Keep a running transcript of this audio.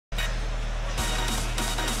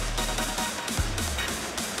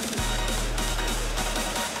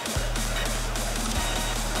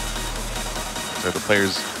Are the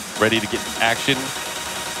players ready to get action?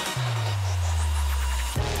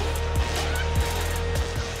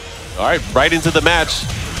 All right, right into the match.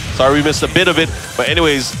 Sorry we missed a bit of it, but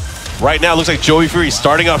anyways, right now it looks like Joey Fury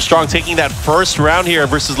starting off strong, taking that first round here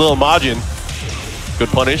versus Lil Majin. Good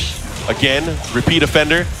punish. Again, repeat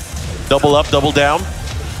offender. Double up, double down.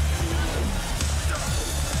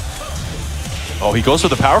 Oh, he goes for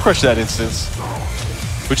the power crush that instance.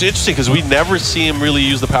 Which is interesting because we never see him really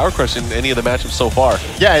use the power crush in any of the matchups so far.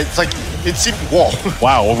 Yeah, it's like, it seemed, whoa.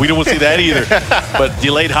 Wow, well, we don't see that either. But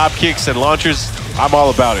delayed hop kicks and launchers, I'm all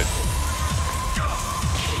about it.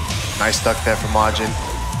 Nice duck there from Majin.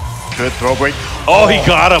 Good throw break. Oh, he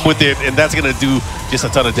got him with it, and that's going to do just a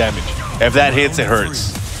ton of damage. If that hits, it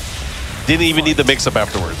hurts. Didn't even need the mix-up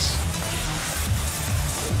afterwards.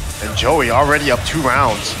 And Joey already up 2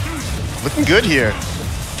 rounds. Looking good here.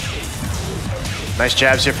 Nice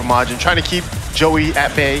jabs here from Majin, trying to keep Joey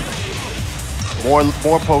at bay. More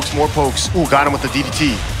pokes, more pokes. Ooh, got him with the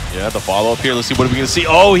DDT. Yeah, the follow-up here. Let's see what are we going to see.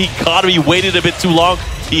 Oh, he caught him. He waited a bit too long.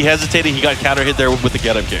 He hesitated. He got counter hit there with the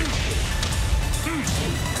get-up kick.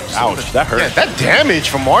 Ouch, that hurt. Yeah, that damage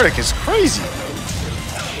from Marduk is crazy.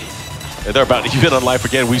 And they're about to even on life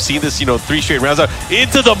again. We've seen this, 3 straight rounds out.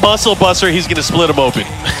 Into the muscle buster. He's going to split him open.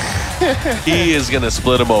 He is going to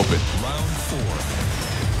split him open.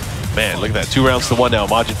 Man, look at that. 2 rounds to 1 now.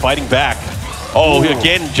 Majin fighting back. Oh, ooh.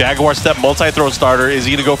 Again, Jaguar step multi-throw starter. Is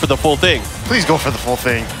he going to go for the full thing? Please go for the full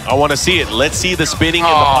thing. I want to see it. Let's see the spinning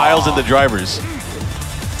and the piles and the drivers.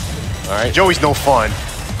 All right. Joey's no fun.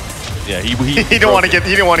 Yeah, he didn't want to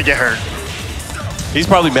get hurt. He's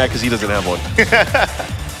probably mad because he doesn't have one.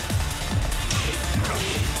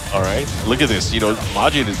 All right, look at this.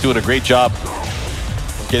 Majin is doing a great job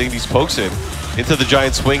of getting these pokes in. Into the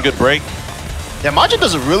giant swing, good break. Yeah, Majin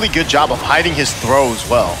does a really good job of hiding his throws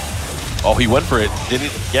well. Oh, he went for it,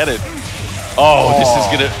 didn't get it. Oh,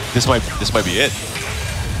 this might be it.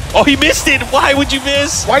 Oh, he missed it. Why would you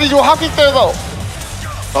miss? Why did you hop it there though?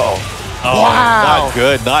 Uh-oh. Oh, wow. Not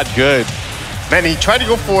good, not good. Man, he tried to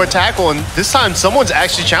go for a tackle, and this time someone's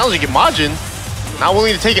actually challenging it. Majin, not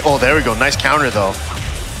willing to take it. Oh, there we go. Nice counter, though.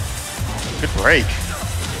 Good break.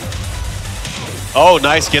 Oh,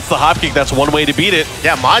 nice. Gets the hop kick. That's one way to beat it.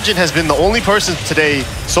 Yeah, Majin has been the only person today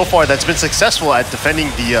so far that's been successful at defending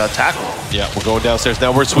the tackle. Yeah, we're going downstairs.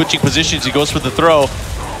 Now we're switching positions. He goes for the throw.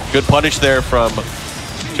 Good punish there from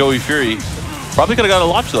Joey Fury. Probably could have got a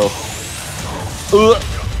launch, though.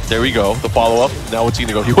 There we go, the follow-up. Now what's he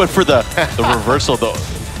gonna go? He went for the reversal, the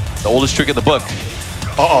oldest trick in the book.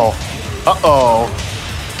 Uh-oh.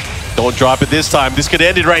 Uh-oh. Don't drop it this time. This could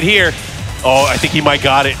end it right here. Oh, I think he might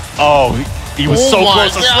got it. Oh, he was so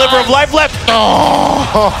close. A sliver of life left.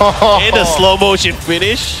 Oh. And a slow motion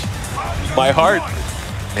finish. My heart.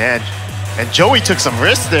 Man, and Joey took some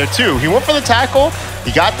risks there too. He went for the tackle.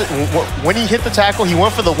 He got the, when he hit the tackle, he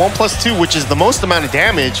went for the 1+2, which is the most amount of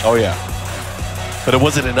damage. Oh yeah. But it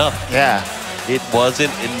wasn't enough. Yeah. It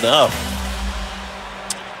wasn't enough.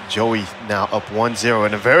 Joey now up 1-0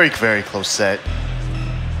 in a very, very close set.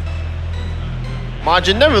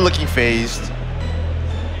 Majin never looking phased.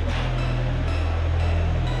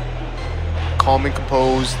 Calm and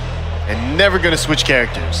composed, and never gonna switch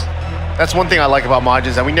characters. That's one thing I like about Majin,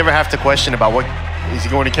 is that we never have to question about what, is he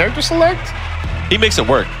going to character select? He makes it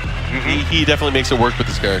work. He definitely makes it work with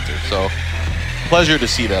his character. So, pleasure to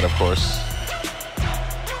see that, of course.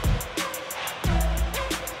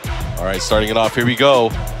 All right, starting it off, here we go.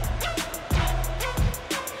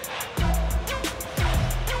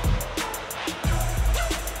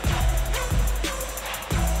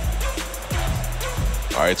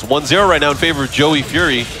 All right, it's 1-0 right now in favor of Joey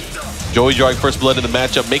Fury. Joey drawing first blood in the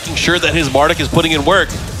matchup, making sure that his Marduk is putting in work.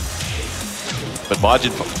 But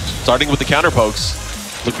Majin starting with the counter pokes,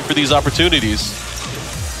 looking for these opportunities.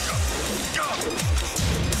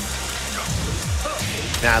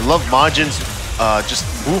 Man, I love Majin's just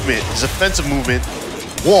movement, his offensive movement.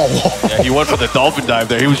 Whoa. Yeah, he went for the dolphin dive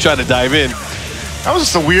there. He was trying to dive in. That was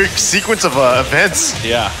just a weird sequence of events.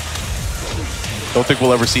 Yeah. Don't think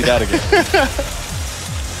we'll ever see that again.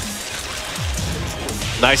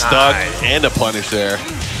 Nice duck and a punish there.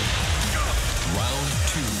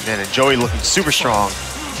 Man, and Joey looking super strong.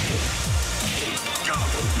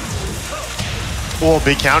 Oh,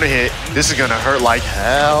 big counter hit. This is gonna hurt like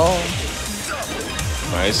hell.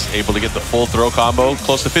 Nice, able to get the full throw combo,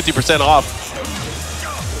 close to 50% off.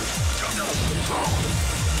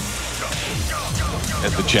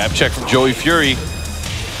 And the jab check from Joey Fury.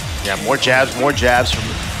 Yeah, more jabs from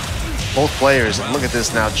both players. And look at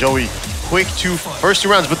this now, Joey, quick first two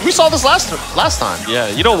rounds. But we saw this last time.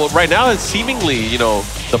 Yeah, right now it's seemingly,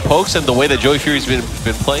 the pokes and the way that Joey Fury's been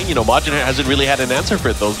playing, you know, Majin hasn't really had an answer for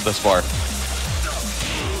it thus far.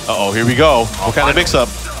 Uh-oh, here we go. What kind of mix-up?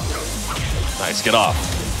 Nice, get off.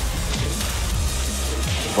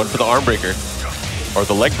 One for the arm breaker. Or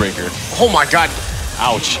the leg breaker. Oh my god.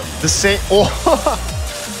 Ouch. The same. Oh.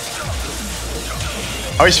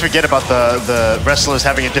 I always forget about the wrestlers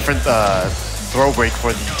having a different throw break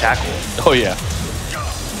for the tackle. Oh, yeah.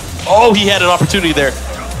 Oh, he had an opportunity there.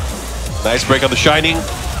 Nice break on the Shining.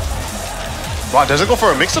 Wow, doesn't go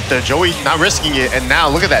for a mix-up there. Joey not risking it. And now,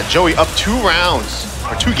 look at that. Joey up 2 rounds.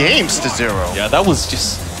 Or 2 games to 0. Yeah, that was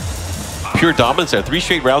just pure dominance there. 3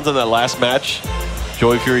 straight rounds in that last match.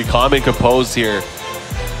 Joey Fury calm and composed here.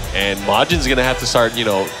 And Majin's going to have to start, you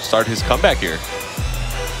know, start his comeback here.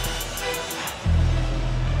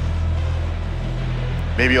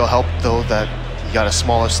 Maybe it'll help, though, that you got a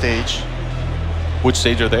smaller stage. Which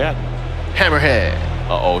stage are they at? Hammerhead.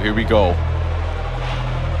 Uh-oh, here we go.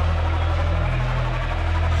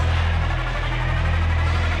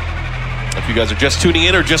 If you guys are just tuning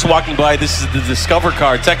in or just walking by, this is the Discover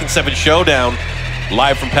Card Tekken 7 Showdown,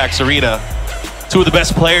 live from Pax Arena. 2 of the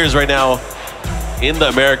best players right now in the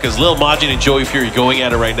Americas, Lil Majin and Joey Fury, going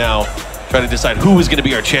at it right now, trying to decide who is going to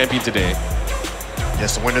be our champion today.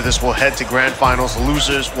 Yes, the winner of this will head to grand finals. The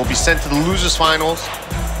losers will be sent to the losers finals.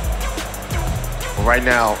 But right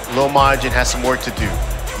now, Lil Majin has some work to do.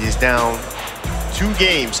 He is down 2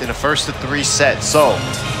 games in a 1st to 3 set. So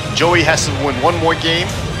Joey has to win 1 more game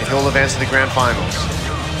and he'll advance to the grand finals.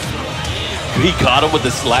 He caught him with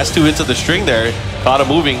this last 2 hits of the string there. Caught him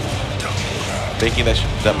moving, making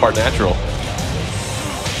that part natural.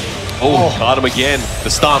 Oh, caught him again. The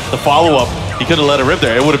stomp, the follow-up. He could have let it rip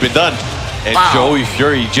there. It would have been done. And wow. Joey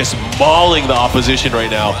Fury just mauling the opposition right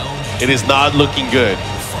now. It is not looking good.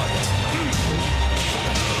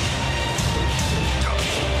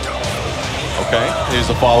 Okay, here's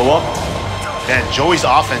the follow-up. Man, Joey's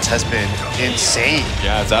offense has been insane.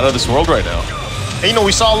 Yeah, it's out of this world right now. And you know,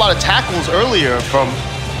 we saw a lot of tackles earlier from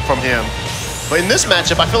him. But in this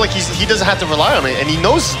matchup, I feel like he doesn't have to rely on it. And he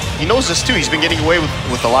knows this too. He's been getting away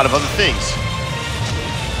with a lot of other things.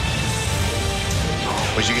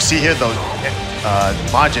 But you can see here, though,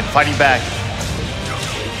 Majin fighting back.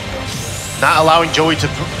 Not allowing Joey to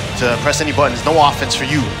press any buttons. No offense for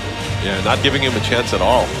you. Yeah, not giving him a chance at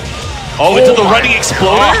all. Oh, into the running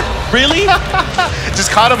exploder? Really?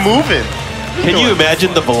 Just caught him moving. Can you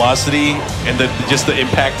imagine the velocity and just the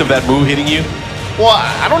impact of that move hitting you? Well,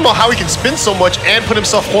 I don't know how he can spin so much and put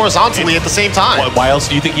himself horizontally at the same time. Why else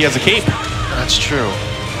do you think he has a cape? That's true.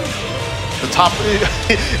 The top...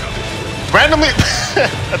 randomly,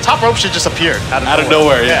 the top rope should just appear out of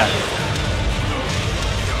nowhere. Yeah.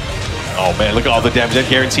 Oh man, look at all the damage that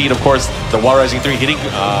guaranteed. Of course, the Wall Rising 3 hitting. There's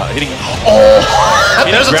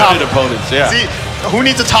a top opponents. Yeah. See, who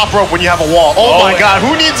needs a top rope when you have a wall? Oh my God,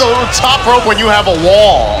 who needs a top rope when you have a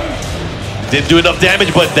wall? Didn't do enough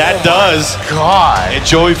damage, but that does. God. And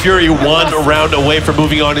Joey Fury 1 round away from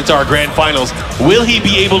moving on into our grand finals. Will he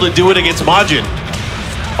be able to do it against Majin?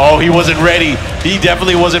 Oh, he wasn't ready. He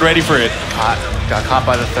definitely wasn't ready for it. Got caught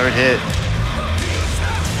by the 3rd hit.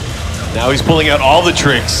 Now he's pulling out all the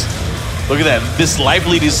tricks. Look at that. This life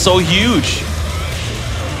lead is so huge.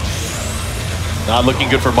 Not looking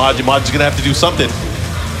good for Majin. Majin's going to have to do something.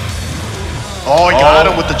 Oh, he got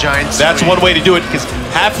him with the giant swing. That's one way to do it, because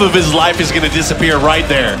half of his life is going to disappear right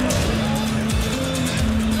there.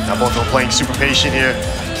 Now both of them playing super patient here.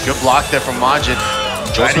 Good block there from Majin.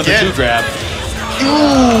 Goes for the 2 grab.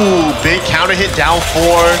 Ooh, big counter hit down 4.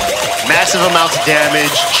 Massive amounts of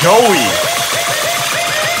damage. Joey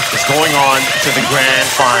is going on to the grand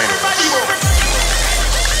finals.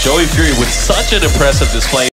 Joey Fury with such an impressive display.